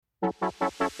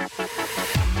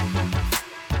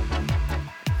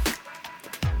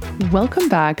Welcome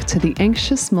back to the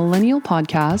Anxious Millennial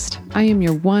Podcast. I am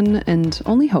your one and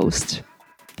only host,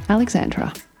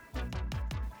 Alexandra.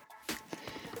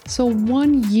 So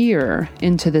 1 year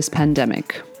into this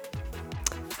pandemic,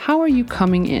 how are you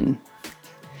coming in?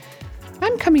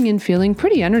 I'm coming in feeling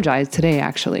pretty energized today,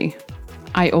 actually.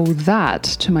 I owe that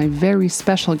to my very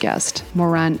special guest,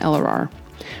 Moranne Elarar.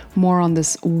 More on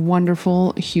this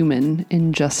wonderful human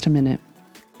in just a minute.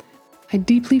 I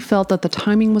deeply felt that the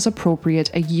timing was appropriate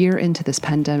a year into this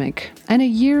pandemic and a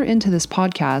year into this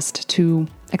podcast to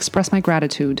express my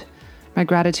gratitude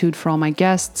for all my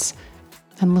guests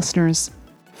and listeners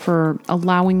for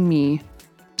allowing me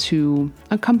to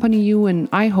accompany you and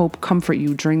I hope comfort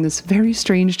you during this very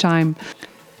strange time.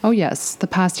 Oh yes, the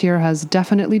past year has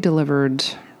definitely delivered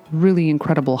really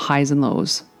incredible highs and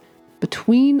lows.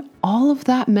 Between all of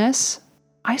that mess,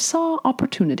 I saw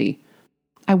opportunity.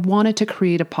 I wanted to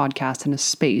create a podcast in a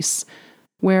space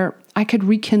where I could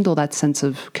rekindle that sense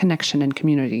of connection and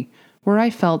community, where I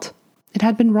felt it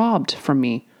had been robbed from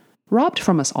me, robbed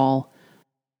from us all.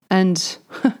 And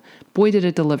boy, did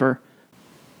it deliver.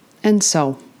 And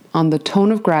so, on the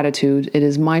tone of gratitude, it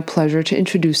is my pleasure to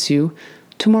introduce you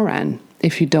to Moranne,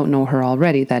 if you don't know her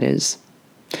already, that is.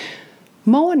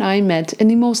 Mo and I met in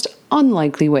the most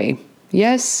unlikely way.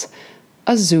 Yes,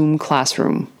 a Zoom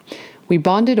classroom. We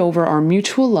bonded over our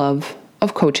mutual love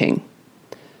of coaching.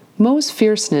 Mo's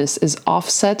fierceness is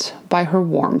offset by her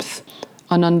warmth.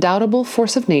 An undoubtable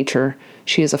force of nature,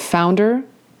 she is a founder,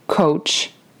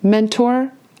 coach,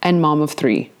 mentor, and mom of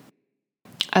 3.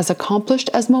 As accomplished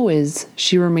as Mo is,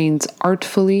 she remains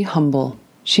artfully humble.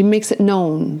 She makes it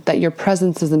known that your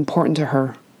presence is important to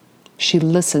her. She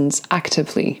listens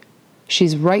actively.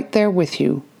 She's right there with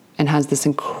you and has this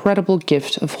incredible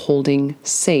gift of holding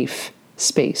safe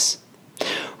space.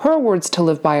 Her words to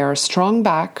live by are strong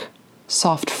back,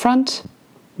 soft front,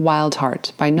 wild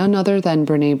heart by none other than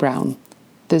Brené Brown.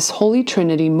 This holy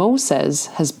trinity, Mo says,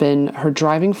 has been her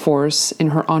driving force in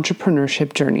her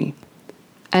entrepreneurship journey.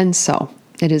 And so,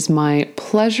 it is my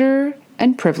pleasure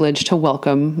and privilege to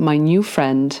welcome my new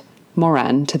friend,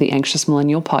 Moranne, to the Anxious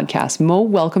Millennial Podcast. Mo,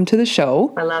 welcome to the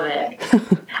show. I love it.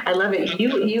 I love it.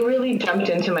 You really jumped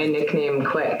into my nickname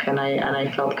quick, and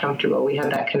I felt comfortable. We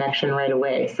had that connection right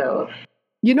away. So,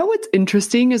 you know what's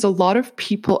interesting is a lot of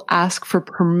people ask for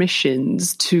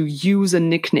permissions to use a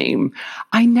nickname.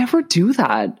 I never do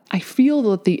that. I feel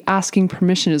that the asking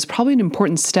permission is probably an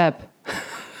important step.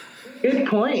 Good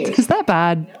point. Is that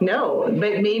bad? No,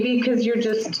 but maybe because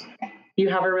you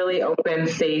have a really open,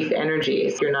 safe energy,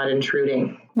 so you're not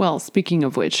intruding. Well, speaking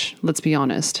of which, let's be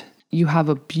honest. You have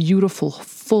a beautiful,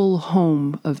 full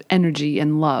home of energy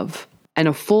and love. And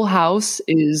a full house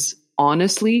is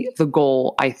honestly the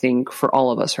goal, I think, for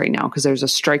all of us right now, because there's a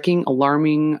striking,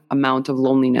 alarming amount of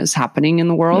loneliness happening in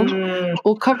the world.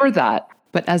 We'll cover that.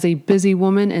 But as a busy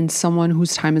woman and someone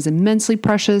whose time is immensely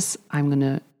precious, I'm going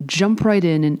to jump right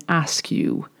in and ask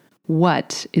you,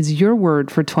 what is your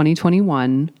word for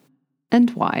 2021 and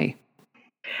why?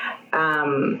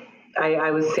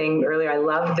 I was saying earlier, I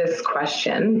love this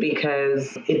question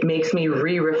because it makes me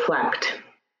reflect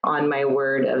on my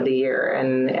word of the year.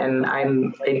 And I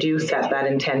do set that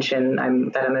intention.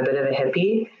 I'm a bit of a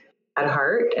hippie at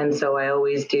heart. And so I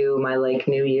always do my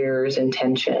New Year's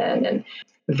intention. And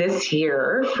this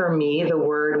year for me, the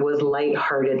word was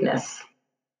lightheartedness.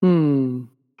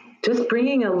 Just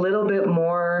bringing a little bit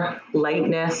more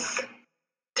lightness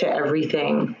to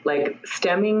everything,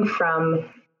 stemming from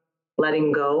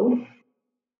letting go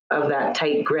of that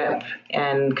tight grip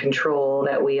and control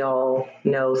that we all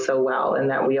know so well and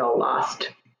that we all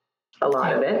lost a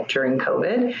lot of it during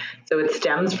COVID. So it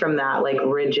stems from that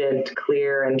rigid,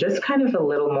 clear, and just kind of a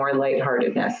little more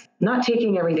lightheartedness, not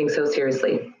taking everything so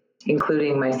seriously,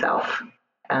 including myself.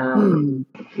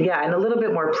 Yeah, and a little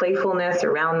bit more playfulness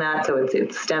around that. So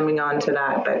it's stemming onto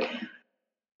that, but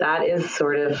that is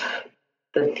sort of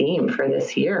the theme for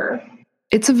this year.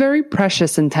 It's a very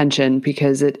precious intention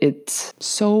because it's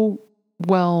so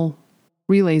well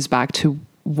relays back to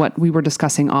what we were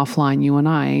discussing offline, you and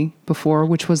I, before,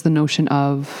 which was the notion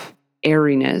of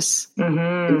airiness.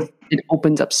 It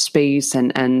opens up space.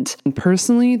 And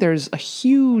personally, there's a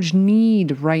huge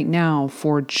need right now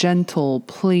for gentle,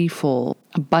 playful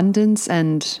abundance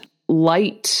and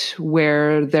light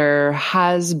where there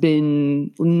has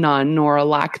been none or a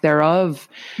lack thereof.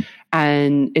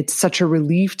 And it's such a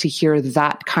relief to hear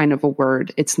that kind of a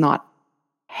word. It's not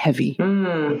heavy.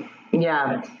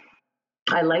 Yeah,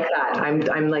 I like that. I'm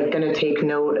going to take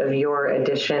note of your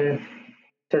addition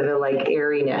to the like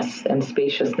airiness and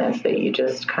spaciousness that you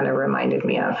just kind of reminded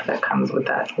me of that comes with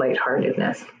that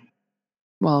lightheartedness.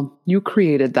 Well, you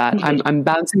created that. I'm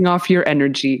bouncing off your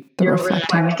energy. You're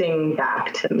reflecting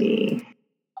back to me.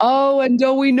 Oh, and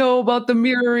don't we know about the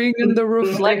mirroring and the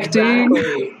reflecting?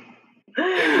 Exactly.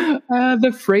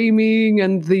 The framing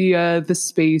and the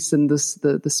space and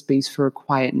the space for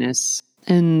quietness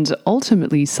and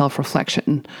ultimately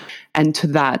self-reflection. And to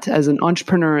that, as an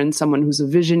entrepreneur and someone who's a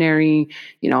visionary,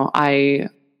 I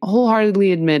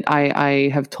wholeheartedly admit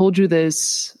I have told you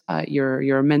this.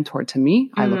 You're a mentor to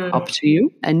me. I look up to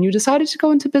you, and you decided to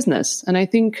go into business. And I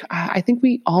think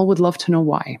we all would love to know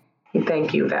why.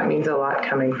 Thank you. That means a lot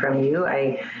coming from you.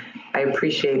 I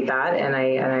appreciate that, and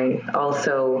I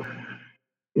also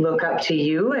look up to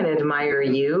you and admire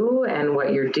you and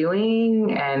what you're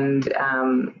doing, and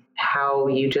how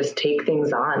you just take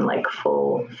things on like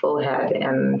full head,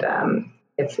 and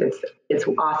it's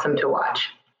awesome to watch.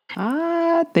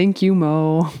 Thank you,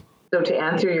 Mo. So to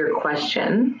answer your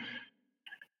question,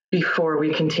 before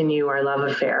we continue our love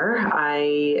affair,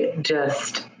 I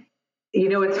just,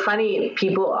 it's funny,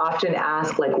 people often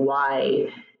ask like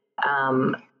why,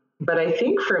 but I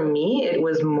think for me, it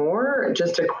was more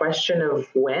just a question of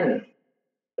when.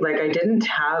 Like I didn't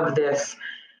have this,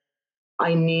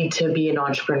 I need to be an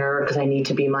entrepreneur because I need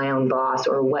to be my own boss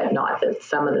or whatnot. That's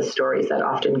some of the stories that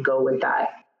often go with that.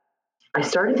 I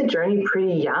started the journey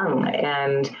pretty young,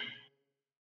 and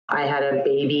I had a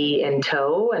baby in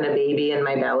tow and a baby in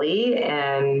my belly,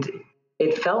 and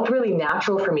it felt really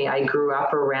natural for me. I grew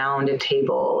up around a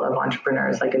table of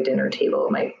entrepreneurs, like a dinner table.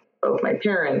 Both my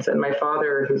parents and my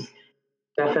father, who's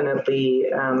definitely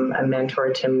a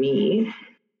mentor to me.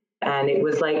 And it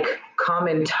was like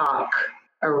common talk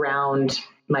around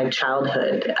my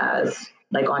childhood as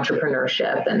like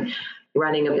entrepreneurship and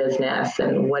running a business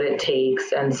and what it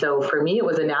takes. And so for me, it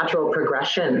was a natural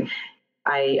progression.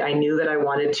 I knew that I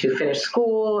wanted to finish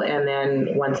school. And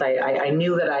then once I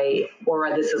knew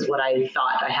that this is what I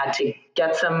thought, I had to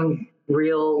get some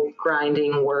real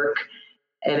grinding work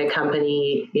in a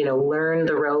company, learn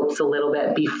the ropes a little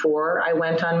bit before I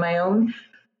went on my own,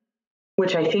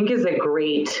 which I think is a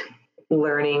great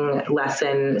learning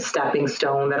lesson, stepping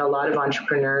stone that a lot of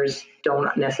entrepreneurs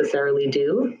don't necessarily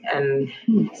do. And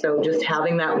so just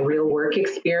having that real work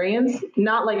experience,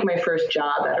 not like my first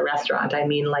job at a restaurant, I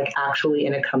mean like actually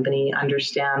in a company,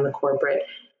 understand the corporate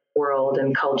world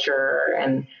and culture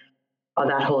and all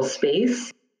that whole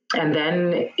space. And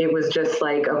then it was just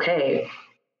like, okay,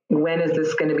 when is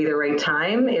this going to be the right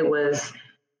time?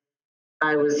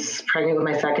 I was pregnant with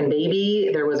my second baby.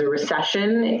 There was a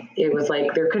recession. It was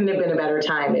like, there couldn't have been a better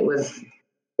time.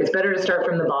 It's better to start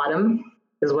from the bottom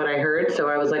is what I heard. So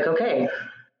I was like, okay,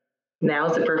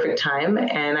 now's the perfect time.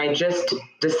 And I just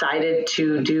decided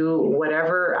to do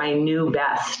whatever I knew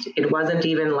best. It wasn't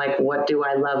even like, what do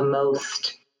I love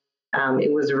most?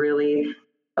 It was really,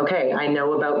 okay, I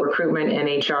know about recruitment and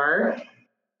HR.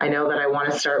 I know that I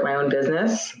want to start my own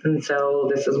business. And so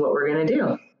this is what we're going to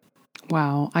do.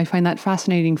 Wow. I find that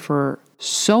fascinating for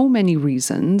so many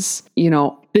reasons.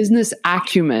 Business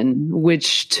acumen,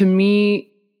 which to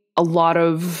me, a lot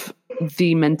of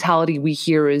the mentality we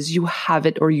hear is you have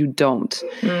it or you don't.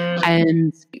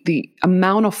 And the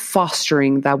amount of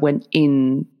fostering that went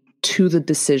into the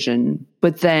decision.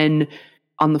 But then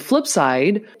on the flip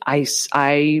side,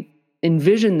 I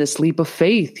envision this leap of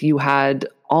faith. You had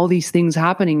all these things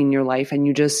happening in your life and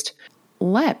you just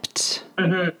leapt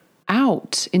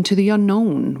out into the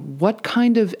unknown. What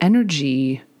kind of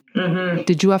energy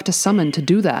did you have to summon to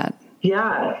do that?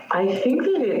 Yeah, I think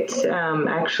that it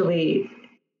actually,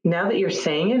 now that you're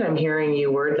saying it, I'm hearing you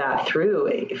word that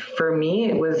through. For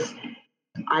me,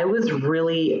 I was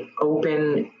really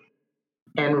open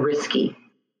and risky.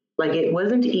 Like it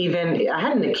wasn't even, I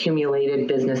hadn't accumulated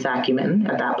business acumen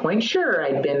at that point. Sure,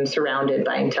 I'd been surrounded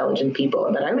by intelligent people,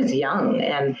 but I was young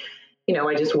and,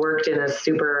 I just worked in a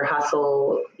super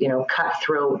hustle,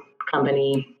 cutthroat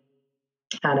company,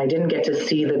 and I didn't get to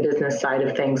see the business side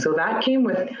of things. So that came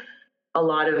with a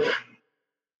lot of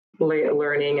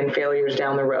learning and failures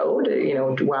down the road,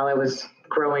 while I was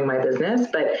growing my business.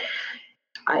 But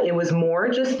it was more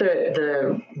just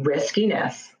the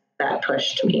riskiness that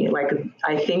pushed me. Like,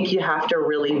 I think you have to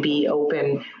really be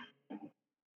open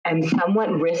and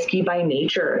somewhat risky by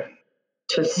nature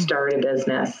to start a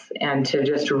business and to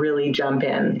just really jump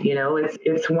in.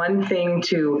 It's one thing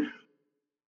to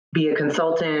be a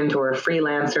consultant or a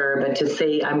freelancer, but to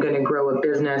say I'm going to grow a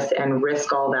business and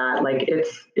risk all that, like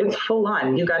it's full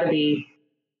on. You've got to be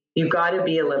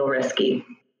a little risky.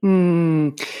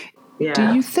 Yeah.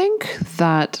 Do you think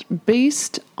that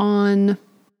based on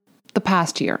the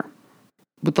past year,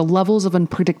 with the levels of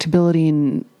unpredictability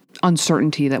and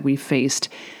uncertainty that we've faced,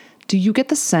 do you get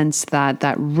the sense that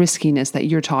that riskiness that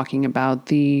you're talking about,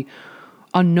 the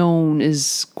unknown,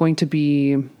 is going to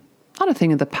be not a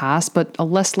thing of the past, but a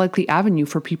less likely avenue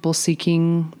for people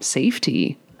seeking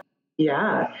safety?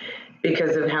 Yeah,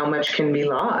 because of how much can be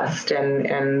lost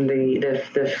and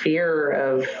the fear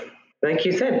of, like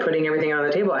you said, putting everything on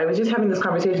the table. I was just having this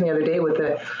conversation the other day with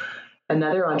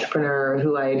another entrepreneur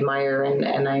who I admire,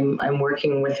 and I'm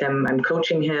working with him. I'm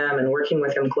coaching him and working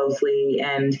with him closely.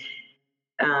 And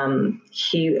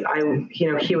he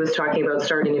was talking about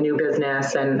starting a new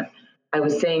business, and I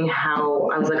was saying how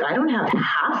I was like, I don't have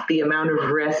half the amount of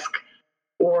risk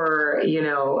or,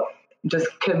 just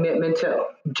commitment to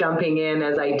jumping in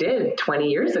as I did 20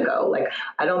 years ago. Like,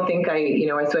 I don't think so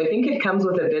I think it comes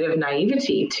with a bit of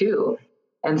naivety too.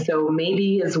 And so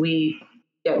maybe as we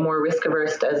get more risk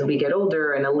averse as we get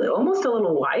older and almost a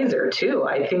little wiser too,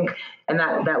 I think, and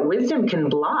that wisdom can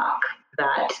block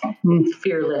that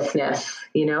fearlessness,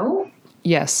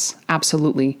 Yes,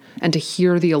 absolutely. And to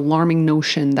hear the alarming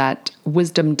notion that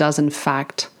wisdom does in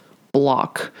fact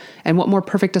block. And what more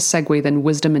perfect a segue than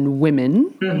wisdom in women?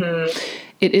 Mm-hmm.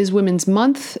 It is Women's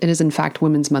Month. It is in fact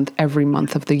Women's Month every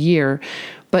month of the year.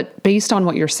 But based on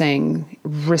what you're saying,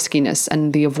 riskiness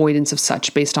and the avoidance of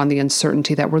such, based on the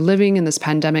uncertainty that we're living in this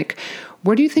pandemic,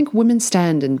 where do you think women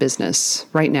stand in business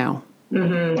right now?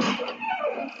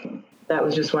 Mm-hmm. That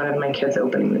was just one of my kids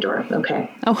opening the door.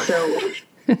 Okay. Oh. So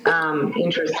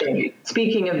interesting.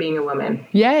 Speaking of being a woman.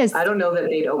 Yes. I don't know that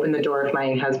they'd open the door if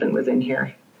my husband was in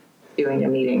here doing a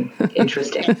meeting.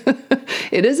 Interesting.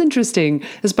 It is interesting,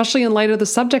 especially in light of the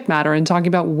subject matter and talking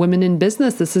about women in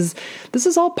business. This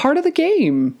is all part of the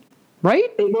game, right?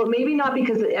 Well, maybe not,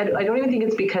 because I don't even think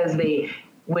it's because they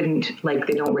wouldn't, like,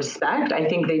 they don't respect. I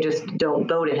think they just don't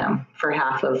go to him for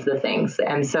half of the things.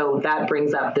 And so that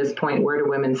brings up this point, where do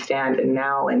women stand and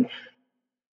now? And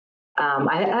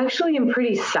I actually am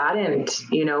pretty saddened,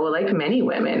 like many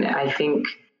women. I think,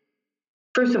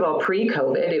 first of all,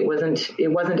 pre-COVID, it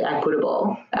wasn't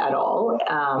equitable at all.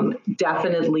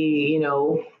 Definitely,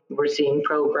 we're seeing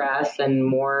progress and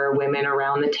more women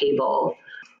around the table,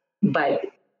 but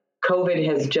COVID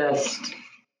has just,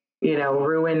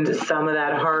 ruined some of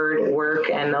that hard work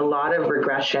and a lot of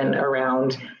regression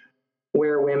around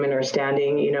where women are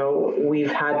standing.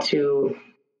 We've had to,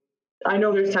 I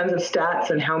know there's tons of stats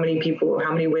on how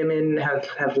many women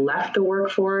have left the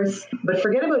workforce, but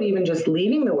forget about even just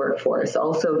leaving the workforce.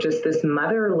 Also, just this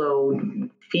mother load,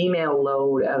 female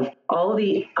load of all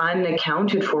the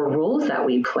unaccounted for roles that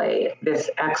we play,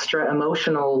 this extra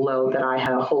emotional load that I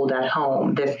hold at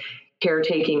home, this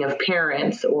caretaking of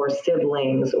parents or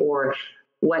siblings or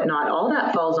whatnot, all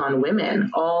that falls on women.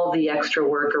 All the extra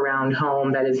work around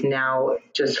home that is now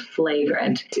just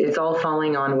flagrant, it's all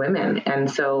falling on women. And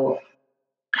so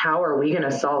how are we going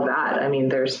to solve that? I mean,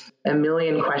 there's a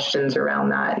million questions around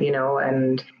that,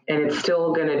 and it's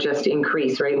still going to just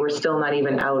increase, right? We're still not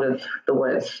even out of the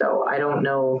woods. So I don't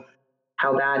know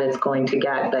how bad it's going to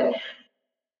get, but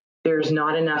there's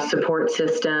not enough support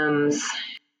systems.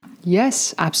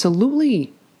 Yes,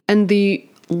 absolutely. And the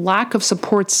lack of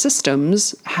support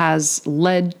systems has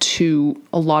led to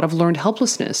a lot of learned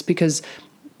helplessness, because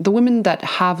the women that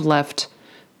have left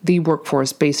the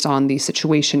workforce based on the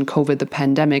situation, COVID, the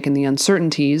pandemic, and the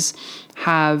uncertainties,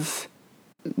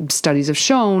 studies have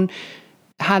shown,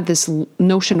 had this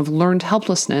notion of learned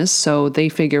helplessness. So they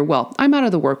figure, well, I'm out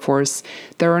of the workforce.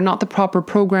 There are not the proper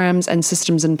programs and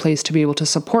systems in place to be able to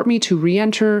support me to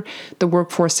re-enter the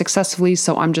workforce successfully.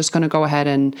 So I'm just going to go ahead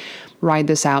and ride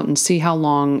this out and see how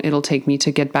long it'll take me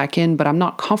to get back in. But I'm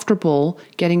not comfortable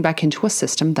getting back into a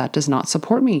system that does not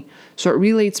support me. So it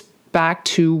relates back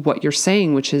to what you're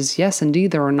saying, which is, yes,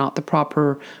 indeed, there are not the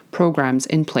proper programs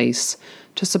in place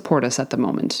to support us at the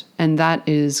moment. And that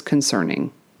is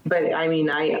concerning. But I mean,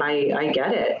 I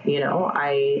get it.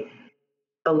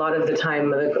 A lot of the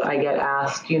time I get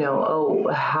asked, oh,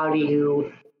 how do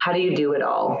you do it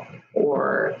all?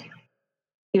 Or,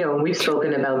 we've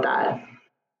spoken about that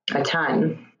a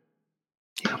ton.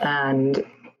 And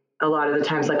a lot of the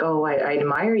times, like, oh, I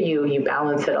admire you. You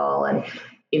balance it all. And,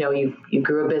 you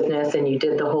grew a business and you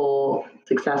did the whole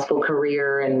successful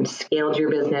career and scaled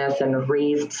your business and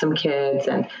raised some kids.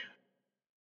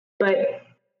 But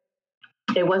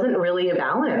it wasn't really a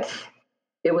balance.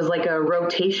 It was like a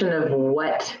rotation of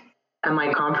what am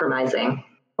I compromising?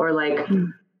 Or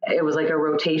it was like a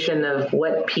rotation of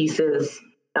what pieces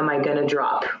am I going to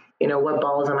drop? What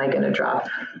balls am I going to drop?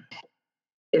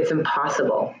 It's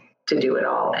impossible to do it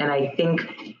all. And I think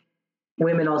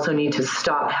women also need to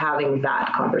stop having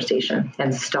that conversation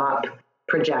and stop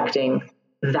projecting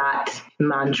that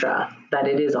mantra that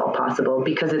it is all possible,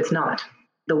 because it's not.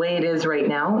 The way it is right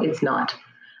now, it's not.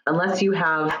 Unless you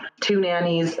have 2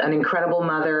 nannies, an incredible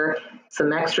mother,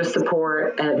 some extra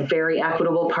support, a very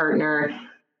equitable partner,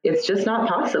 it's just not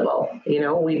possible.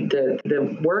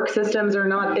 The work systems are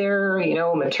not there,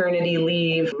 maternity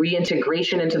leave,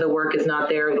 reintegration into the work is not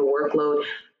there. The workload,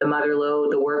 the mother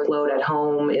load, the workload at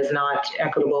home is not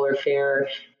equitable or fair.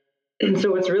 And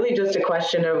so it's really just a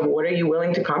question of what are you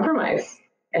willing to compromise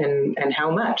and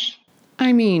how much?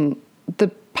 I mean, the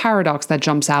paradox that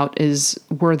jumps out is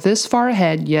we're this far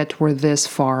ahead, yet we're this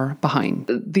far behind.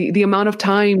 The amount of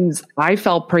times I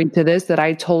fell prey to this, that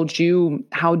I told you,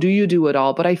 how do you do it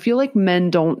all? But I feel like men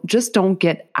don't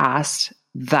get asked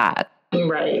that.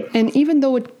 Right. And even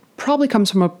though it probably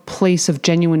comes from a place of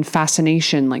genuine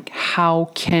fascination, like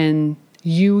how can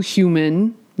you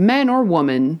human, man or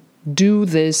woman, do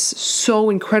this so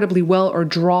incredibly well, or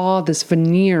draw this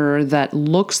veneer that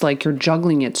looks like you're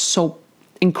juggling it so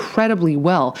incredibly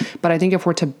well. But I think if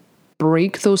we're to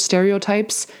break those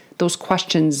stereotypes, those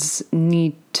questions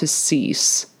need to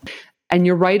cease. And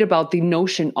you're right about the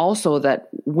notion also that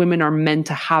women are meant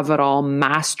to have it all,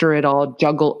 master it all,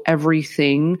 juggle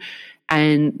everything.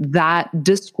 And that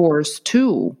discourse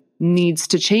too needs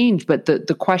to change. But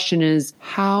the question is,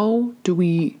 how do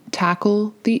we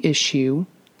tackle the issue?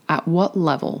 At what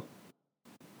level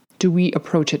do we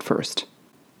approach it first?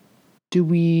 Do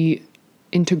we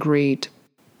integrate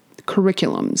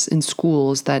curriculums in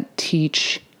schools that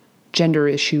teach gender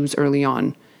issues early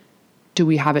on? Do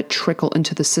we have it trickle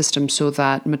into the system so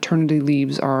that maternity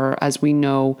leaves are, as we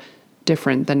know,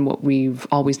 different than what we've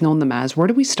always known them as? Where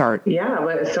do we start? Yeah,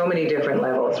 well, so many different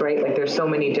levels, right? Like there's so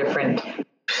many different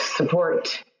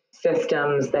support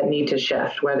systems that need to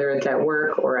shift, whether it's at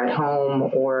work or at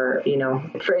home or,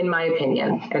 in my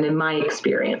opinion and in my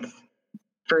experience,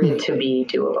 for it to be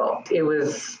doable. It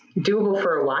was doable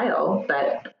for a while,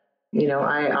 but,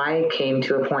 I came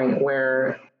to a point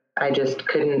where I just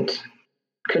couldn't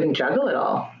juggle it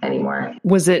all anymore.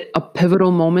 Was it a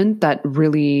pivotal moment that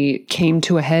really came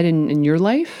to a head in your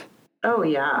life? Oh,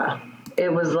 yeah.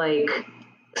 It was like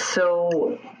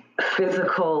so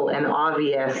physical and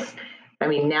obvious. I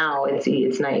mean, now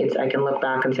it's nice. I can look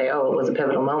back and say, oh, it was a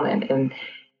pivotal moment. And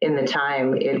in the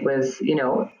time, it was,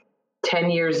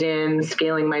 10 years in,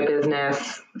 scaling my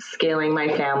business, scaling my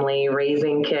family,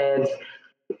 raising kids,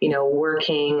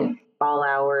 working all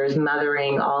hours,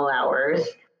 mothering all hours.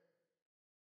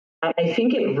 I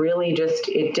think it really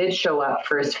it did show up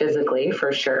first physically,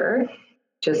 for sure.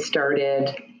 Just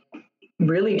started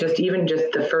really just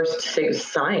the first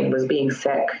sign was being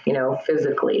sick,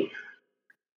 physically.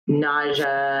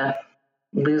 Nausea,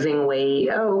 losing weight.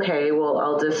 Oh, okay, well,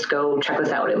 I'll just go check this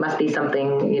out. It must be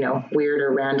something, weird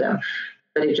or random.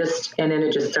 But then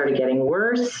it just started getting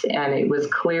worse. And it was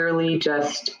clearly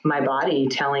just my body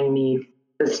telling me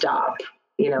to stop.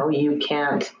 You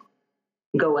can't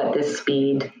go at this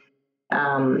speed.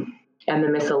 And the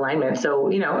misalignment. So,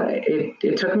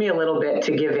 it took me a little bit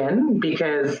to give in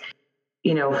because,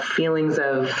 feelings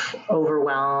of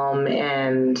overwhelm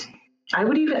and I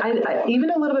even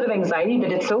a little bit of anxiety,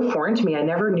 but it's so foreign to me. I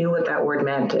never knew what that word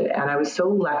meant. And I was so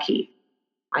lucky.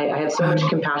 I have so much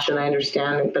compassion. I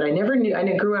understand it, but I never knew. I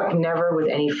grew up never with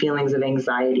any feelings of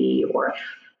anxiety or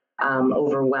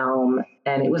overwhelm.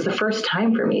 And it was the first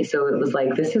time for me. So it was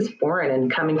like, this is foreign,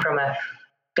 and coming from a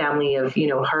family of,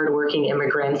 hardworking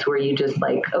immigrants where you just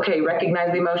okay,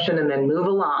 recognize the emotion and then move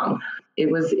along. It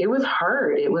was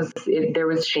hard. There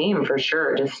was shame for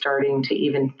sure. Just starting to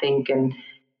even think and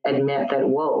admit that,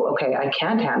 whoa, okay, I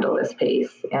can't handle this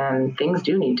pace and things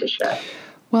do need to shift.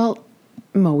 Well,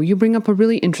 Mo, you bring up a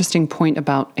really interesting point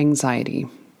about anxiety.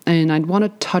 And I'd want to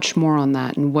touch more on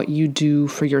that and what you do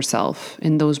for yourself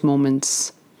in those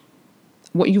moments,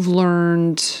 what you've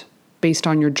learned based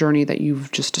on your journey that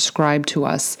you've just described to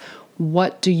us.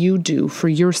 What do you do for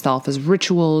yourself as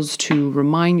rituals to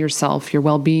remind yourself your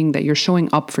well-being, that you're showing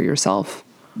up for yourself?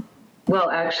 Well,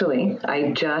 actually,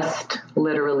 I just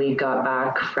literally got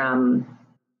back from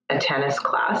a tennis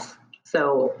class.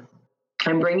 So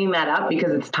I'm bringing that up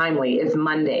because it's timely. It's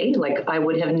Monday. I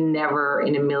would have never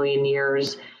in a million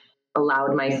years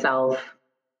allowed myself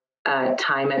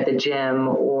time at the gym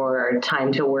or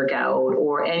time to work out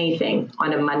or anything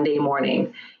on a Monday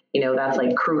morning. That's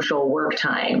crucial work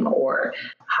time or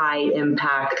high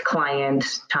impact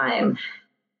client time.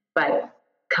 But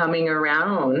coming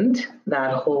around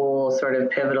that whole sort of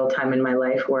pivotal time in my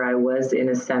life where I was in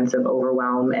a sense of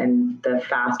overwhelm and the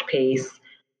fast pace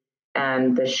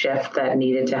and the shift that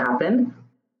needed to happen,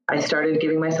 I started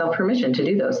giving myself permission to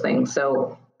do those things.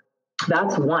 So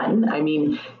that's one. I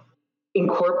mean,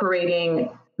 incorporating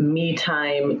me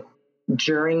time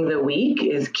during the week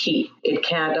is key. It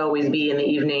can't always be in the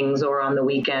evenings or on the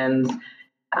weekends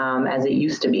as it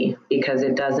used to be, because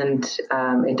it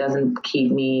doesn't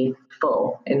keep me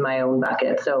full in my own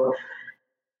bucket. So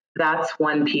that's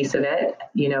one piece of it.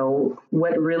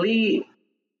 What really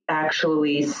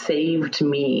actually saved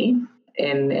me,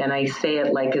 and I say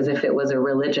it like as if it was a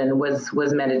religion,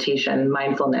 was meditation,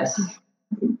 mindfulness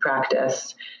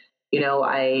practice.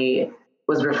 I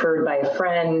was referred by a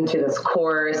friend to this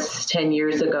course 10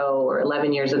 years ago or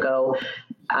 11 years ago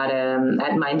at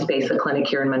Mindspace, a clinic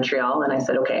here in Montreal. And I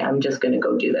said, okay, I'm just going to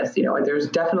go do this. There's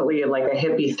definitely like a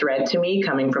hippie thread to me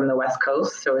coming from the West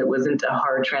Coast. So it wasn't a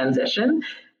hard transition,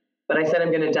 but I said,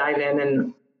 I'm going to dive in.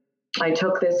 And I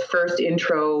took this first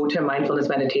intro to mindfulness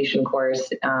meditation course,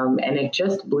 and it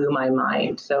just blew my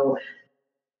mind. So,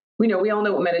 we all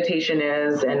know what meditation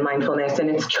is and mindfulness, and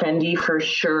it's trendy for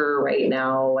sure right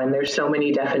now. And there's so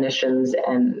many definitions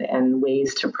and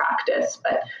ways to practice.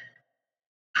 But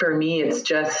for me, it's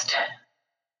just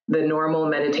the normal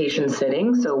meditation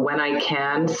sitting. So when I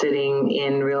can, sitting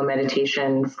in real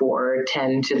meditation for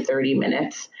 10 to 30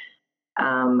 minutes.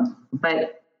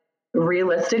 But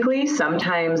realistically,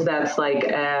 sometimes that's like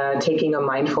taking a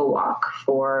mindful walk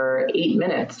for 8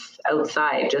 minutes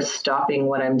outside, just stopping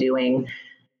what I'm doing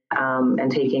and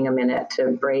taking a minute to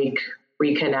break,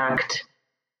 reconnect,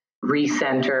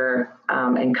 recenter,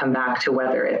 and come back to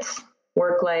whether it's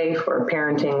work life or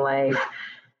parenting life.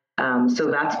 So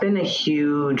that's been a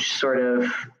huge sort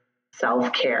of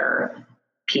self-care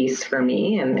piece for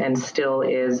me, and still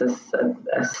is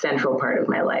a central part of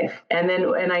my life. And then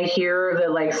when I hear the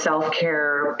like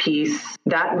self-care piece,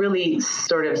 that really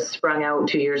sort of sprung out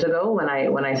 2 years ago when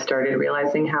I started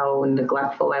realizing how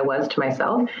neglectful I was to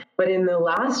myself. But in the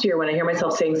last year, when I hear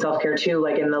myself saying self-care too,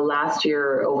 like in the last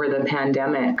year over the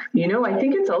pandemic, I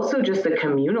think it's also just the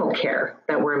communal care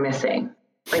that we're missing.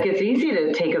 Like, it's easy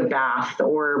to take a bath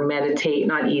or meditate,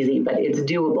 not easy, but it's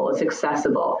doable, it's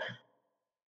accessible.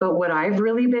 But what I've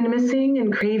really been missing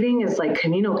and craving is like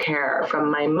communal care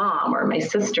from my mom or my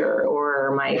sister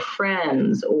or my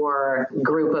friends or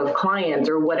group of clients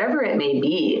or whatever it may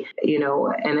be,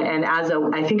 and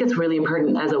I think it's really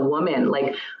important as a woman,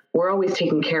 like we're always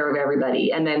taking care of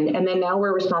everybody. And then now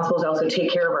we're responsible to also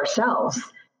take care of ourselves.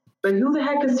 But who the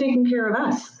heck is taking care of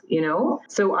us,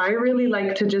 So I really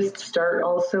like to just start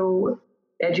also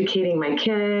educating my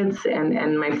kids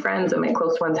and my friends and my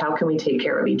close ones. How can we take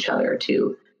care of each other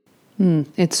too?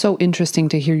 It's so interesting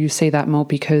to hear you say that, Mo,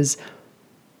 because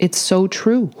it's so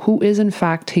true. Who is in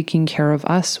fact taking care of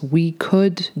us? We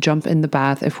could jump in the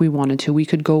bath if we wanted to. We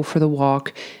could go for the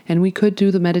walk and we could do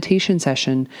the meditation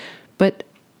session. But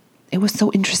it was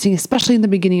so interesting, especially in the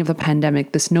beginning of the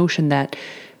pandemic, this notion that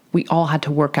we all had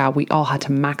to work out. We all had to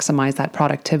maximize that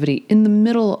productivity in the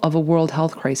middle of a world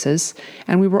health crisis.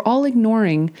 And we were all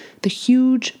ignoring the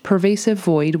huge pervasive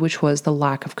void, which was the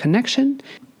lack of connection,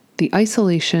 the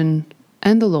isolation,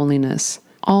 and the loneliness,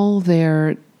 all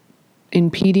there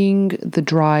impeding the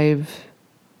drive,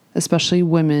 especially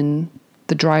women,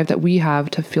 the drive that we have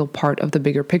to feel part of the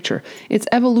bigger picture. It's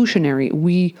evolutionary.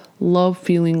 We love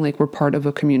feeling like we're part of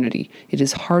a community. It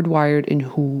is hardwired in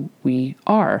who we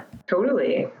are.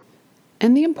 Totally.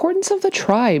 And the importance of the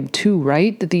tribe too,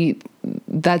 right?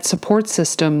 That support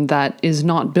system that is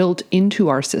not built into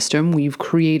our system, we've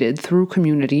created through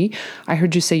community. I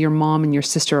heard you say your mom and your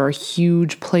sister are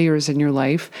huge players in your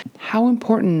life. How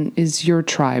important is your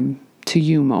tribe to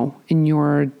you, Mo, in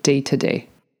your day-to-day?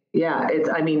 Yeah,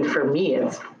 for me,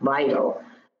 it's vital,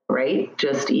 right?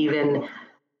 Just even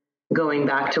going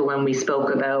back to when we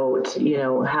spoke about,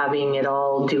 having it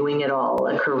all, doing it all,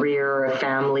 a career, a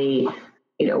family,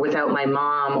 without my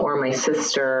mom or my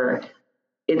sister,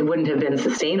 it wouldn't have been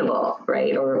sustainable,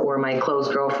 right? Or my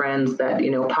close girlfriends that,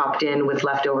 popped in with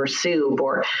leftover soup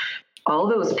or all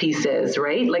those pieces,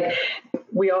 right? Like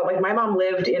my mom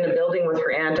lived in a building with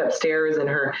her aunt upstairs and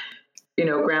her,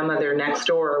 grandmother next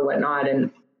door or whatnot.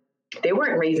 And they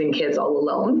weren't raising kids all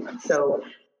alone. So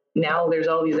now there's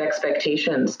all these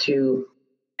expectations to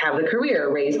have the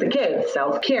career, raise the kids,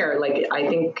 self-care. Like, I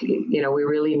think, we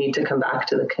really need to come back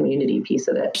to the community piece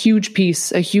of it. A huge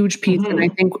piece. Mm-hmm. And I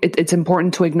think it's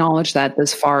important to acknowledge that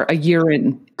this far, a year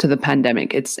into the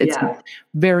pandemic, it's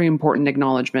very important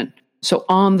acknowledgement. So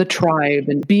on the tribe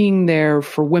and being there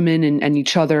for women and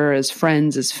each other as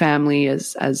friends, as family,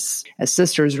 as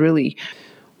sisters, really,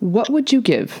 what would you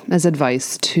give as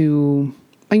advice to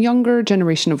a younger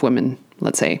generation of women,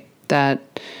 let's say,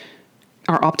 that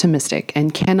are optimistic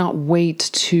and cannot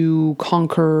wait to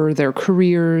conquer their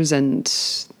careers and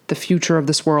the future of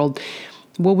this world?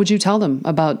 What would you tell them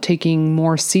about taking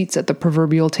more seats at the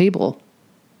proverbial table?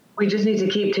 We just need to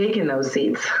keep taking those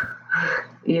seats,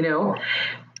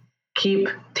 keep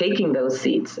taking those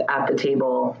seats at the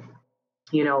table,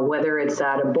 whether it's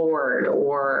at a board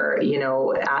or,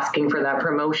 asking for that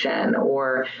promotion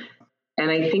and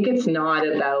I think it's not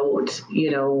about,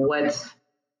 what's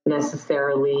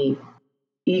necessarily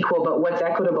equal, but what's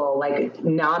equitable, like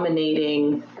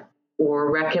nominating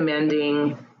or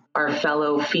recommending our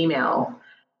fellow female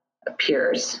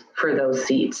peers for those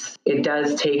seats. It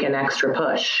does take an extra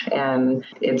push, and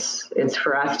it's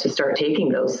for us to start taking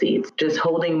those seats, just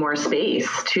holding more space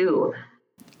too.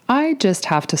 I just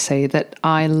have to say that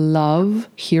I love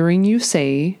hearing you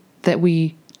say that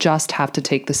we just have to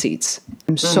take the seats.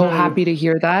 I'm so happy to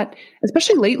hear that,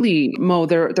 especially lately, Mo.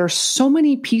 There's so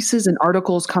many pieces and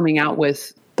articles coming out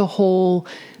with the whole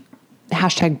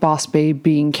hashtag boss babe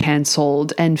being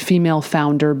canceled and female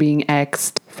founder being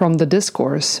X'd from the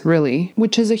discourse, really,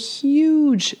 which is a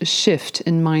huge shift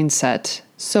in mindset.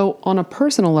 So on a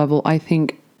personal level, I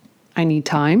think I need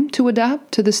time to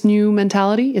adapt to this new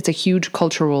mentality. It's a huge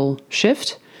cultural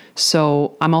shift.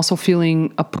 So I'm also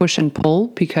feeling a push and pull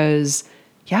because,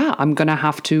 I'm going to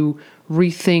have to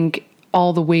rethink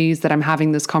all the ways that I'm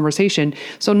having this conversation.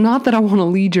 So not that I want to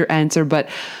lead your answer, but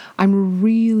I'm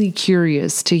really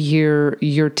curious to hear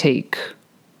your take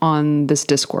on this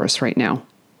discourse right now.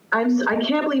 I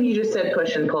can't believe you just said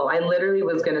push and pull. I literally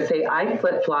was going to say I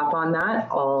flip-flop on that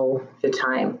all the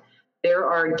time. There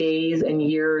are days and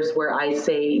years where I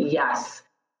say yes,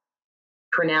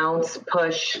 pronounce,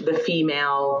 push the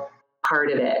female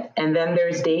part of it. And then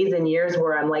there's days and years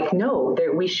where I'm like, no,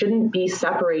 we shouldn't be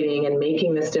separating and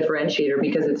making this differentiator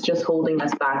because it's just holding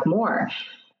us back more.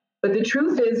 But the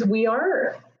truth is we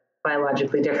are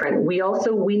biologically different.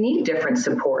 We need different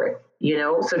support,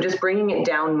 so just bringing it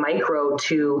down micro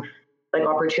to like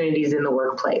opportunities in the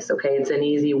workplace. Okay. It's an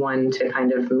easy one to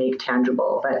kind of make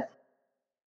tangible, but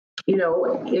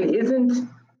it isn't,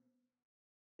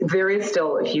 there is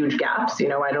still huge gaps.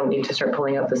 I don't need to start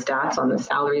pulling out the stats on the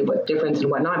salary, what difference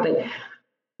and whatnot, but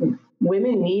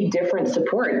women need different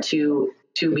support to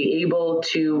be able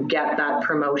to get that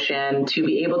promotion, to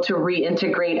be able to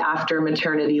reintegrate after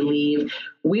maternity leave.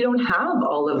 We don't have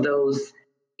all of those,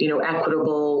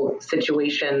 equitable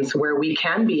situations where we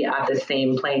can be at the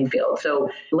same playing field.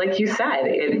 So like you said,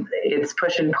 it's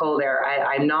push and pull there.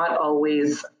 I'm not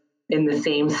always in the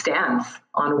same stance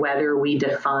on whether we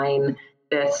define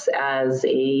this as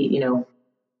a,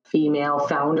 female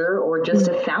founder or just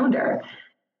a founder.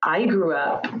 I grew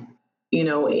up, in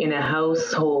a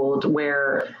household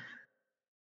where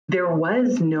there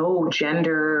was no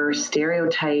gender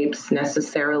stereotypes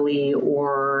necessarily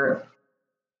or,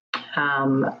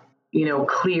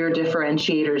 clear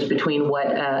differentiators between what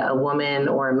a woman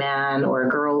or a man or a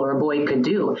girl or a boy could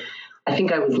do. I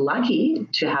think I was lucky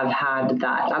to have had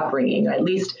that upbringing, at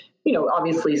least,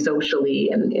 obviously socially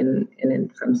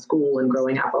and from school and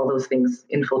growing up, all those things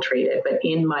infiltrated. But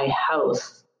in my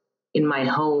house, in my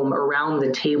home, around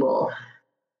the table,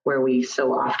 where we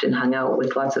so often hung out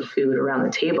with lots of food around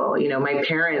the table, my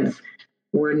parents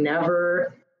were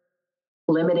never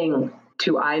limiting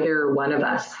to either one of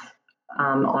us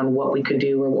on what we could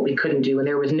do or what we couldn't do. And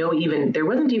there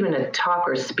wasn't even a talk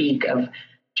or speak of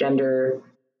gender,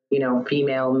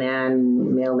 female,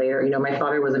 man, male later. My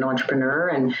father was an entrepreneur,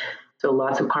 and so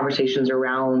lots of conversations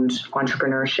around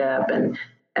entrepreneurship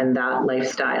and that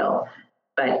lifestyle.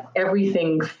 But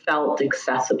everything felt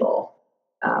accessible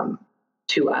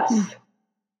to us.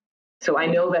 So I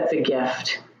know that's a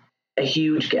gift, a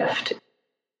huge gift.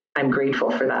 I'm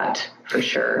grateful for that, for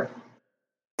sure.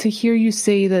 To hear you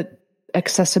say that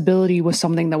accessibility was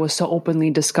something that was so openly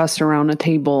discussed around a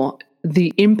table,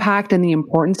 the impact and the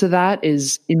importance of that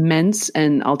is immense,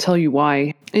 and I'll tell you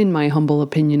why, in my humble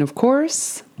opinion, of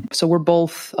course. So we're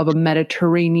both of a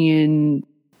Mediterranean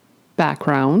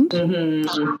background.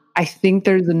 I think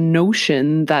there's a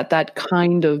notion that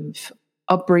kind of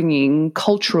upbringing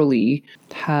culturally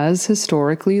has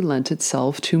historically lent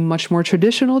itself to much more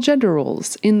traditional gender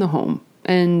roles in the home.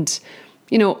 And,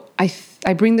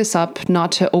 I bring this up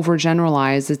not to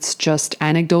overgeneralize, it's just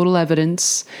anecdotal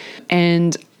evidence.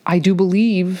 And I do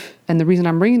believe, and the reason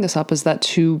I'm bringing this up is that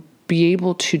to be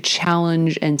able to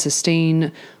challenge and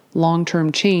sustain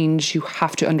long-term change, you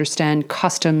have to understand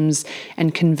customs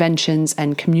and conventions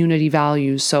and community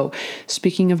values. So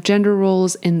speaking of gender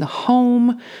roles in the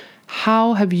home,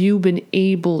 how have you been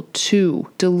able to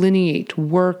delineate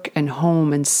work and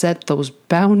home and set those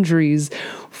boundaries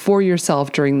for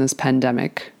yourself during this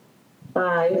pandemic?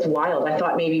 It's wild. I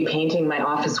thought maybe painting my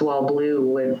office wall blue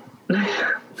would,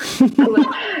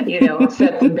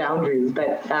 set some boundaries,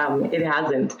 but it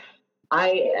hasn't.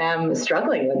 I am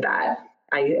struggling with that.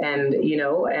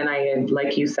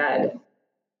 Like you said,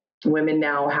 women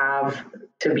now have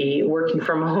to be working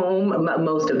from home,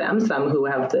 most of them, some who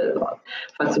have the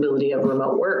flexibility of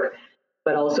remote work,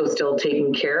 but also still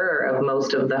taking care of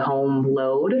most of the home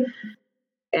load.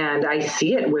 And I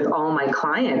see it with all my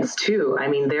clients too. I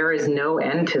mean, there is no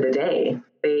end to the day.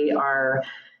 They are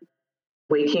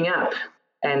waking up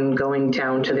and going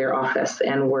down to their office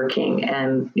and working,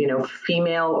 and,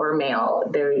 female or male,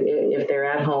 if they're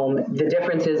at home, the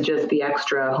difference is just the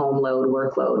extra home load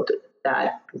workload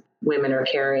that women are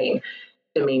carrying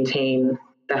to maintain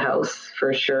the house,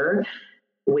 for sure,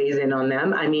 weighs in on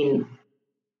them. I mean,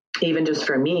 even just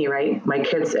for me, right? My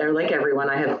kids are like everyone.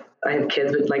 I have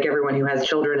kids, but like everyone who has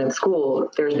children at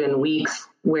school, there's been weeks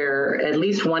where at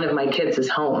least one of my kids is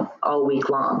home all week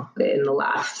long in the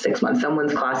last 6 months.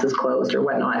 Someone's class is closed or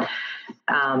whatnot.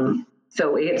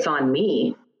 So it's on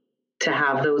me to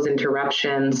have those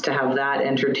interruptions, to have that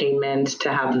entertainment,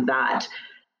 to have that,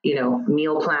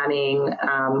 meal planning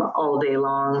all day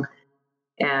long.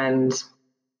 And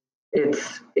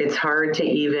it's hard to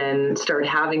even start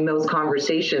having those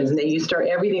conversations. And then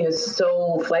everything is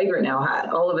so flagrant now.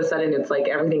 All of a sudden it's like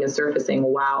everything is surfacing.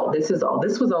 Wow, this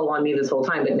was all on me this whole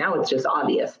time, but now it's just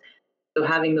obvious. So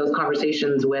having those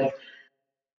conversations with,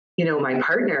 my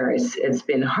partner, it's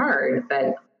been hard,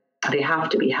 but they have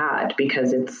to be had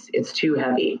because it's too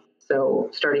heavy. So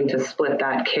starting to split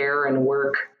that care and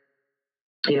work,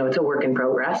 it's a work in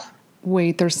progress.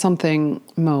 Wait, there's something,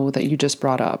 Mo, that you just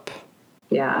brought up.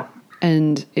 Yeah.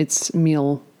 And it's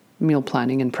meal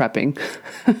planning and prepping.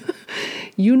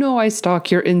 I stalk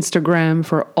your Instagram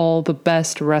for all the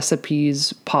best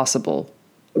recipes possible.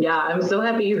 Yeah, I'm so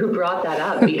happy you brought that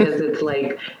up because it's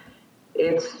like,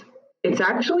 it's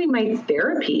actually my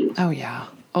therapy. Oh, yeah.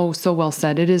 Oh, so well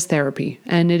said. It is therapy.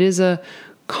 And it is a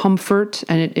comfort,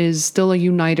 and it is still a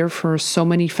uniter for so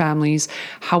many families.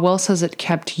 How else has it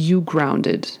kept you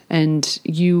grounded and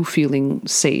you feeling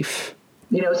safe?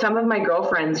 Some of my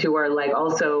girlfriends who are like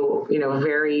also,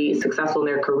 very successful in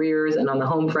their careers and on the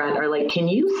home front are like, can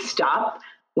you stop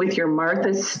with your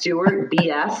Martha Stewart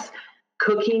BS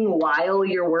cooking while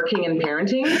you're working and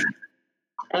parenting?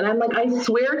 And I'm like, I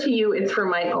swear to you, it's for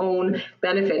my own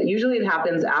benefit. Usually it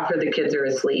happens after the kids are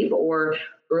asleep or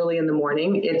early in the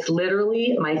morning. It's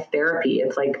literally my therapy.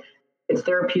 It's like, it's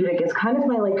therapeutic. It's kind of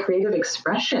my like creative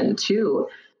expression too.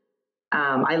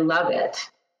 I love it.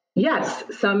 Yes,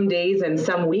 some days and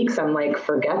some weeks I'm like,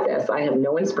 forget this. I have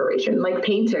no inspiration. Like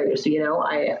painters,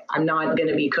 I'm not going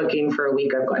to be cooking for a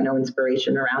week. I've got no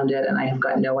inspiration around it, and I have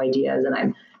got no ideas,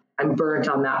 and I'm burnt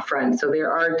on that front. So there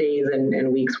are days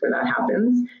and weeks where that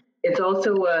happens. It's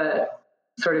also a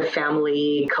sort of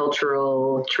family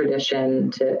cultural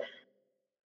tradition to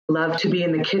love to be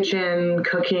in the kitchen,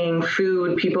 cooking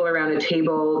food, people around a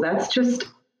table. That's just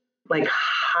like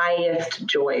highest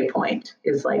joy point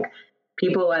is like,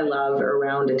 people I love are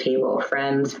around a table,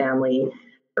 friends, family,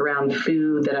 around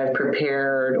food that I've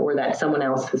prepared or that someone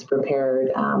else has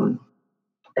prepared.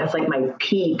 That's like my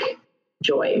peak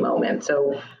joy moment.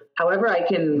 So however I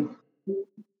can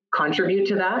contribute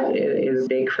to that is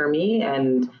big for me.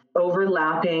 And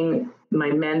overlapping my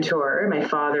mentor, my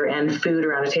father, and food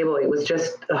around a table, it was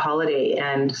just a holiday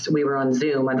and we were on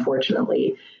Zoom,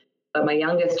 unfortunately. But my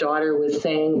youngest daughter was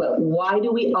saying, but why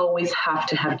do we always have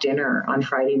to have dinner on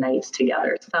Friday nights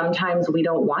together? Sometimes we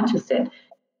don't want to sit.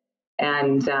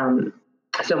 And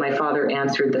so my father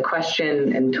answered the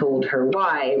question and told her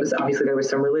why. It was obviously there was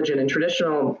some religion and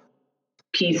traditional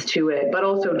piece to it, but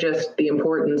also just the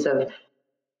importance of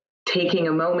taking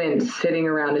a moment, sitting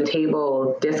around a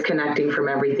table, disconnecting from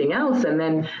everything else. And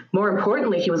then more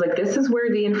importantly, he was like, this is where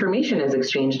the information is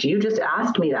exchanged. You just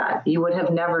asked me that. You would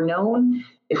have never known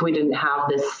if we didn't have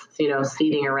this,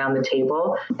 seating around the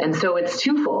table. And so it's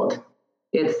twofold.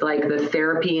 It's like the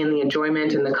therapy and the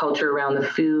enjoyment and the culture around the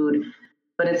food,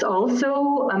 but it's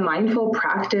also a mindful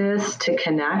practice to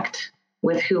connect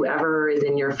with whoever is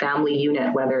in your family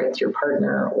unit, whether it's your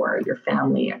partner or your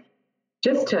family,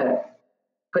 just to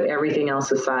put everything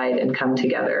else aside and come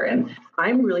together. And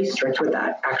I'm really strict with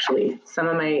that, actually. Some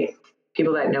of my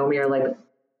people that know me are like,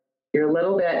 you're a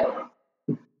little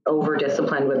bit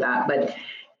over-disciplined with that, but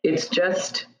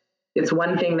it's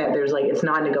one thing that there's like, it's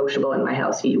not negotiable in my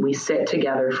house. We sit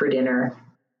together for dinner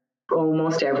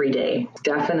almost every day.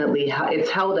 Definitely,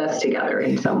 it's held us together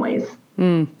in some ways.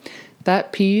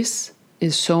 That piece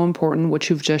is so important, what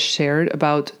you've just shared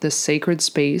about the sacred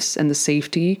space and the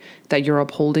safety that you're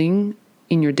upholding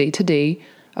in your day-to-day,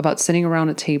 about sitting around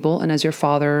a table. And as your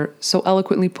father so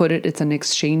eloquently put it, it's an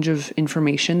exchange of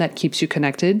information that keeps you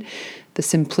connected. The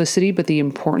simplicity, but the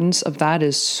importance of that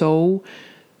is so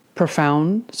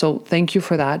profound. So thank you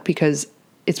for that, because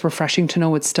it's refreshing to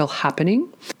know it's still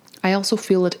happening. I also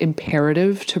feel it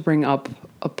imperative to bring up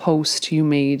a post you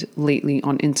made lately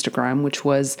on Instagram, which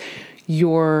was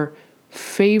your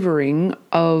favoring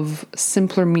of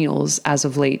simpler meals as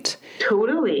of late.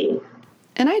 Totally.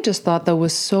 And I just thought that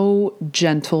was so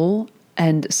gentle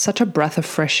and such a breath of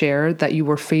fresh air that you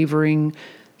were favoring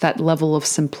that level of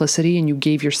simplicity, and you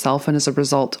gave yourself, and as a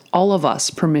result, all of us,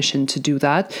 permission to do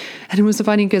that. And it was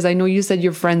funny because I know you said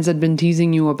your friends had been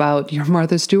teasing you about your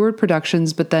Martha Stewart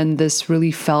productions, but then this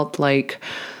really felt like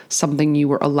something you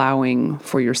were allowing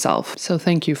for yourself. So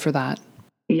thank you for that.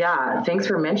 Yeah, thanks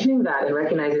for mentioning that and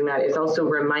recognizing that. It's also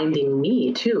reminding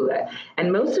me too that,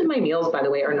 and most of my meals, by the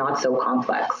way, are not so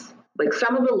complex. Like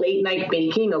some of the late night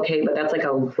baking, okay, but that's like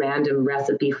a random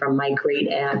recipe from my great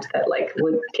aunt that like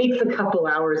takes a couple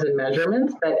hours in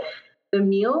measurements. But the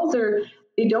meals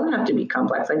they don't have to be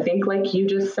complex. I think like you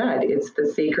just said, it's the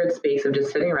sacred space of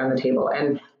just sitting around the table.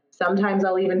 And sometimes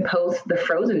I'll even post the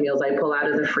frozen meals I pull out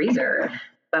of the freezer,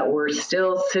 but we're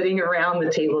still sitting around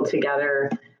the table together.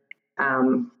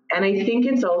 And I think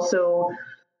it's also,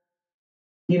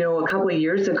 a couple of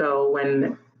years ago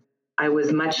when I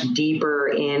was much deeper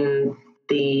in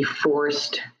the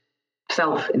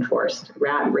self-enforced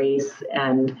rat race.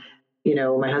 And,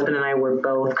 my husband and I were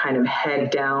both kind of head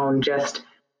down, just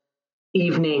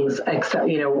evenings,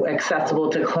 accessible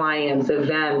to clients,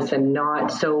 events, and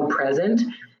not so present.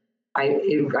 I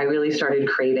really started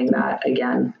craving that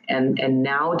again. And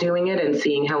now doing it and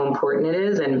seeing how important it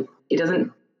is. And it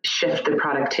doesn't shift the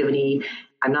productivity.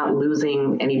 I'm not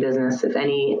losing any business. If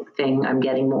anything, I'm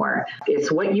getting more.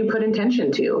 It's what you put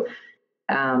intention to.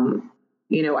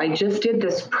 I just did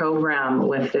this program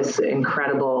with this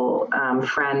incredible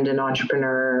friend and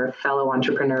fellow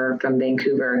entrepreneur from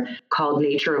Vancouver called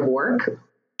Nature of Work.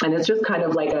 And it's just kind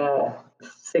of like a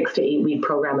 6 to 8 week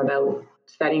program about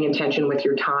setting intention with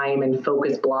your time and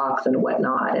focus blocks and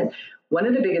whatnot. And one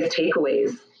of the biggest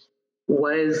takeaways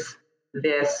was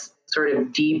this sort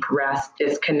of deep rest,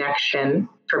 disconnection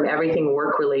from everything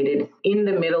work related in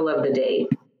the middle of the day,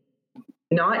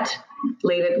 not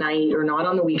late at night or not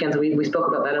on the weekends. We spoke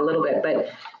about that a little bit, but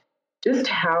just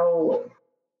how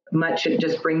much it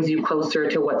just brings you closer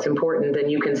to what's important, and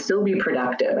you can still be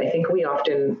productive. I think we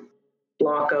often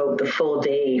block out the full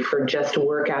day for just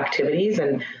work activities,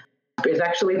 and it's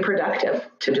actually productive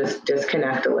to just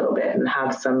disconnect a little bit and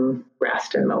have some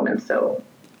rest and moments. So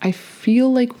I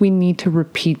feel like we need to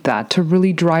repeat that to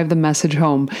really drive the message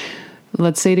home.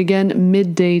 Let's say it again,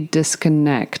 midday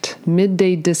disconnect.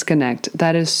 Midday disconnect.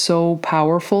 That is so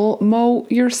powerful. Mo,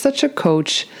 you're such a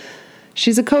coach.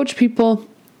 She's a coach, people.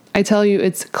 I tell you,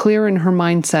 it's clear in her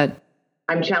mindset.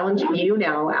 I'm challenging you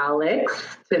now, Alex,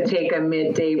 to take a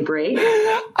midday break.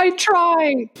 I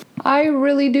try. I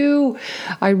really do,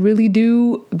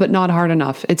 but not hard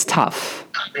enough. It's tough.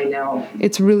 I know.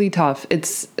 It's really tough.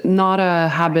 It's not a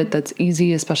habit that's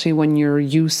easy, especially when you're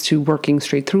used to working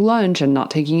straight through lunch and not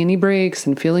taking any breaks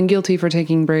and feeling guilty for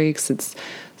taking breaks. It's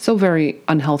so very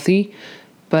unhealthy.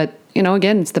 But,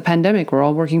 again, it's the pandemic. We're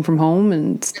all working from home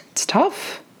and it's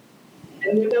tough.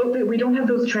 And we don't have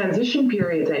those transition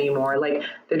periods anymore, like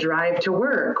the drive to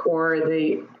work or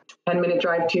the 10-minute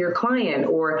drive to your client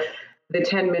or the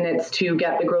 10 minutes to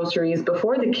get the groceries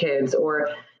before the kids, or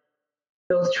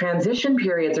those transition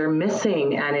periods are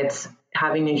missing, and it's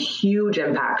having a huge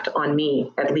impact on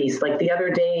me, at least. Like the other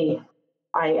day,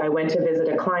 I went to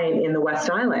visit a client in the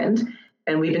West Island,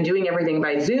 and we've been doing everything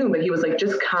by Zoom, but he was like,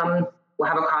 just come, we'll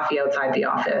have a coffee outside the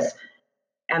office.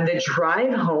 And the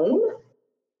drive home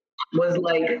was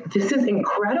like, this is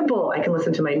incredible. I can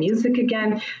listen to my music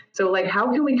again. So like,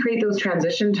 how can we create those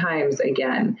transition times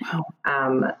again?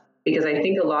 Wow. Because I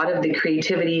think a lot of the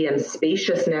creativity and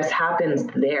spaciousness happens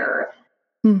there,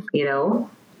 Oh,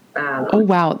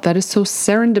 wow. That is so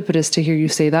serendipitous to hear you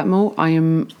say that, Mo. I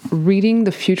am reading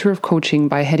The Future of Coaching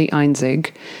by Hetty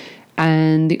Einzig,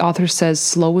 and the author says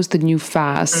slow is the new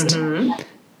fast. Mm-hmm.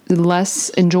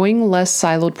 Enjoying less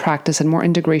siloed practice and more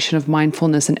integration of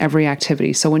mindfulness in every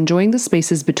activity. So enjoying the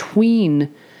spaces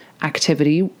between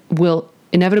activity will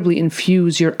inevitably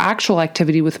infuse your actual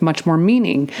activity with much more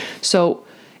meaning. So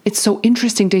it's so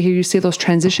interesting to hear you say those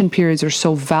transition periods are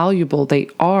so valuable. They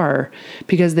are,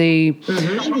 because they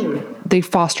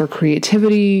foster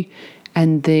creativity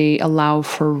and they allow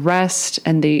for rest,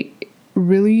 and they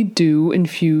really do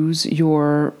infuse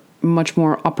your much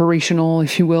more operational,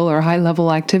 if you will, or high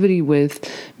level activity with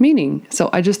meaning. So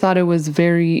I just thought it was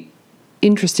very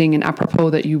interesting and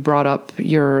apropos that you brought up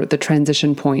the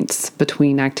transition points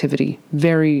between activity.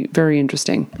 Very, very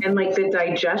interesting. And like the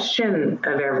digestion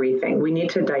of everything. We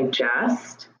need to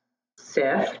digest,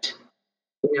 sift,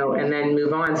 and then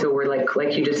move on. So we're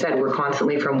like you just said, we're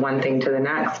constantly from one thing to the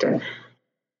next. And,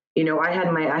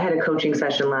 I had a coaching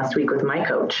session last week with my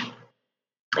coach,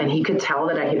 and he could tell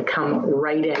that I had come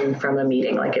right in from a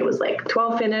meeting. Like it was like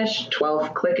 12 finish,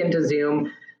 12 click into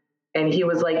Zoom. And he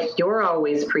was like, you're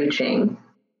always preaching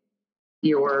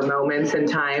your moments and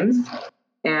times.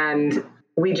 And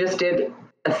we just did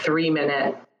a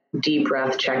 3-minute deep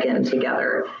breath check-in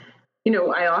together.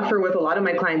 I offer with a lot of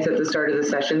my clients at the start of the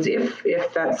sessions,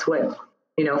 if that's what,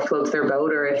 floats their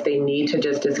boat, or if they need to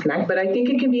just disconnect. But I think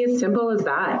it can be as simple as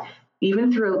that,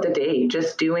 even throughout the day,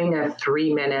 just doing a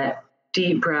 3-minute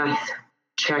deep breath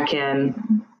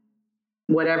check-in,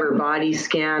 whatever body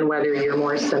scan, whether you're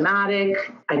more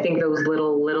somatic. I think those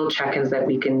little check-ins that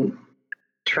we can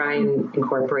try and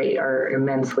incorporate are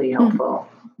immensely helpful.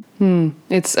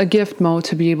 It's a gift, Mo,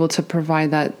 to be able to provide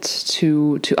that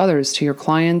to others, to your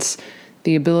clients,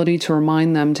 the ability to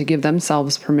remind them to give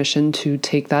themselves permission to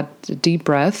take that deep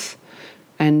breath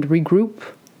and regroup.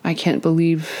 I can't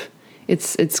believe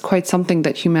it's quite something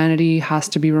that humanity has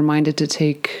to be reminded to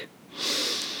take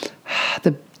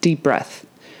the deep breath.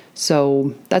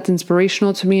 So that's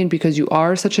inspirational to me, and because you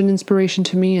are such an inspiration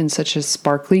to me and such a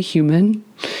sparkly human.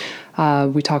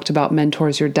 We talked about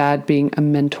mentors, your dad being a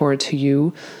mentor to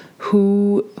you.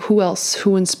 Who else?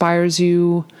 Who inspires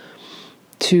you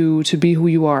to be who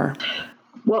you are?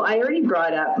 Well, I already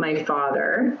brought up my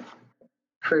father,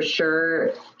 for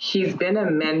sure. He's been a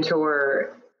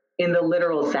mentor in the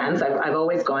literal sense. I've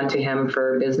always gone to him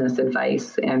for business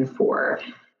advice and for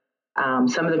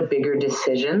some of the bigger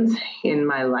decisions in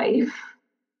my life.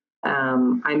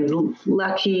 I'm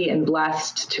lucky and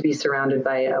blessed to be surrounded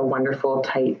by a wonderful,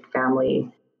 tight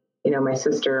family. My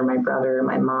sister, my brother,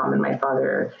 my mom, and my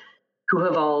father, who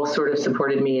have all sort of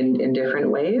supported me in different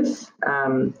ways.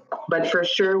 But for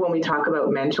sure, when we talk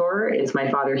about mentor, it's my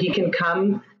father. He can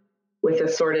come with a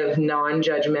sort of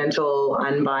non-judgmental,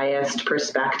 unbiased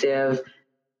perspective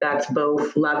that's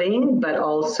both loving, but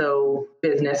also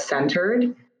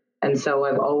business-centered. And so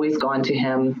I've always gone to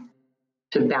him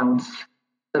to bounce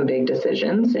some big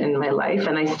decisions in my life,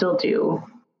 and I still do.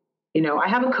 I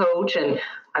have a coach, and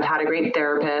I've had a great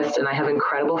therapist, and I have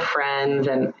incredible friends,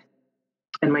 and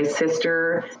my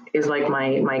sister is like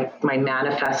my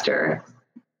manifester.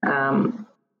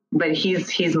 But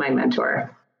he's my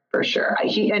mentor for sure.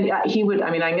 He would.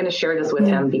 I'm going to share this with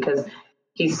him because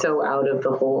he's so out of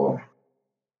the whole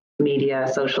media,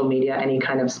 social media, any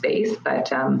kind of space,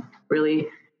 but really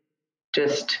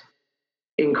just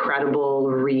incredible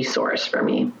resource for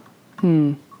me.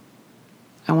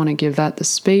 I want to give that the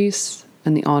space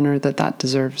and the honor that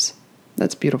deserves.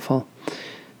 That's beautiful.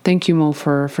 Thank you, Mo,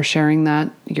 for sharing that.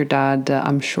 Your dad,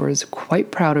 I'm sure, is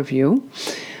quite proud of you.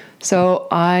 So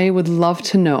I would love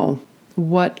to know,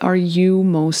 what are you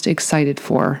most excited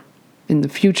for in the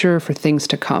future, for things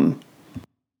to come?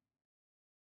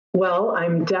 Well,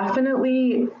 I'm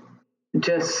definitely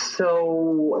just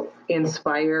so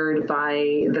inspired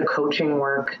by the coaching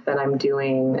work that I'm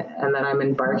doing and that I'm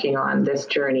embarking on this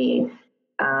journey.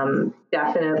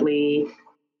 Definitely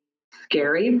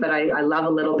scary, but I love a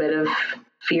little bit of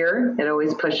fear. It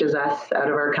always pushes us out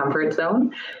of our comfort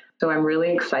zone. So I'm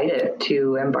really excited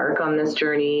to embark on this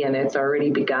journey, and it's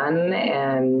already begun.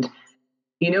 And,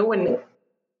 when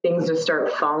things just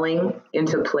start falling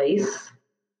into place,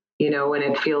 when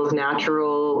it feels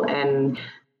natural, and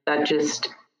that just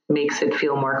makes it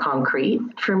feel more concrete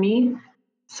for me.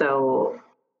 So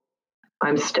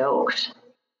I'm stoked.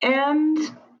 And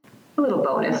a little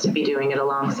bonus to be doing it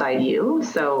alongside you.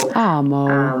 So,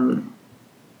 Mo.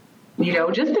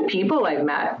 Just the people I've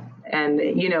met, and,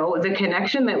 the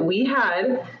connection that we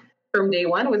had from day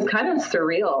one was kind of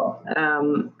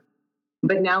surreal.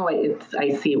 But now I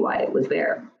see why it was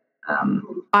there.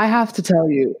 I have to tell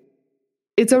you,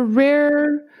 it's a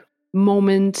rare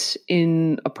moment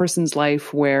in a person's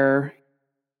life where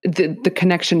the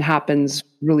connection happens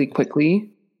really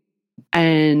quickly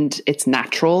and it's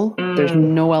natural. There's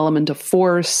no element of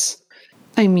force.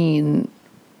 I mean,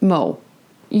 Mo,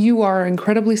 you are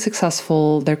incredibly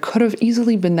successful. There could have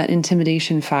easily been that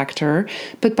intimidation factor,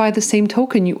 but by the same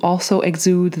token, you also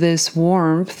exude this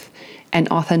warmth and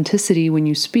authenticity when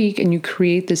you speak, and you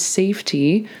create this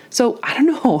safety. So I don't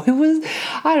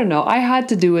know. I had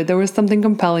to do it. There was something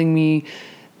compelling me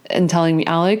and telling me,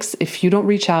 Alex, if you don't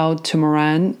reach out to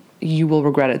Moranne, you will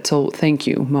regret it. So thank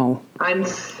you, Mo. I'm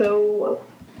so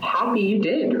happy you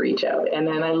did reach out. And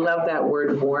then I love that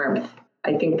word, warmth.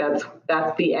 I think that's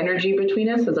the energy between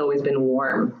us has always been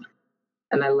warm.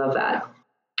 And I love that.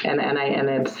 And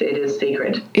it is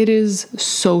sacred. It is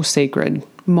so sacred.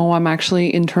 Mo, I'm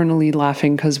actually internally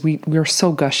laughing because we're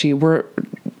so gushy.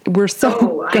 We're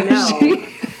so I gushy. know.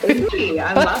 Isn't he?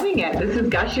 I'm loving it. This is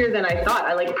gushier than I thought.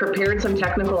 I like prepared some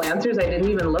technical answers. I didn't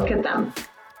even look at them.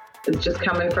 It's just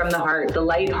coming from the heart, the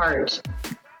light heart.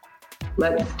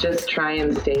 Let's just try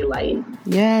and stay light.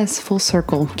 Yes, full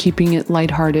circle, keeping it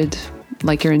lighthearted,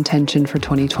 like your intention for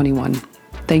 2021.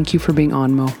 Thank you for being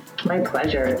on, Mo. My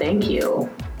pleasure. Thank you.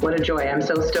 What a joy. I'm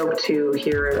so stoked to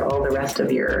hear all the rest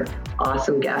of your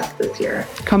awesome guests this year.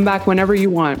 Come back whenever you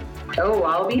want. Oh,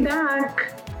 I'll be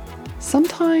back.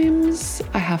 Sometimes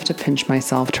I have to pinch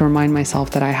myself to remind myself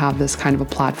that I have this kind of a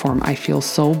platform. I feel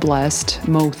so blessed.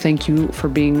 Mo, thank you for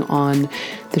being on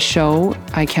the show.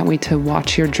 I can't wait to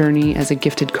watch your journey as a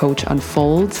gifted coach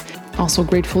unfold. Also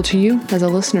grateful to you as a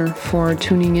listener for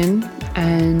tuning in.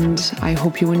 And I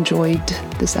hope you enjoyed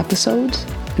this episode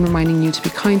and reminding you to be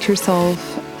kind to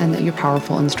yourself and that you're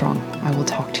powerful and strong. I will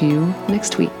talk to you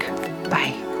next week.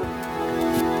 Bye.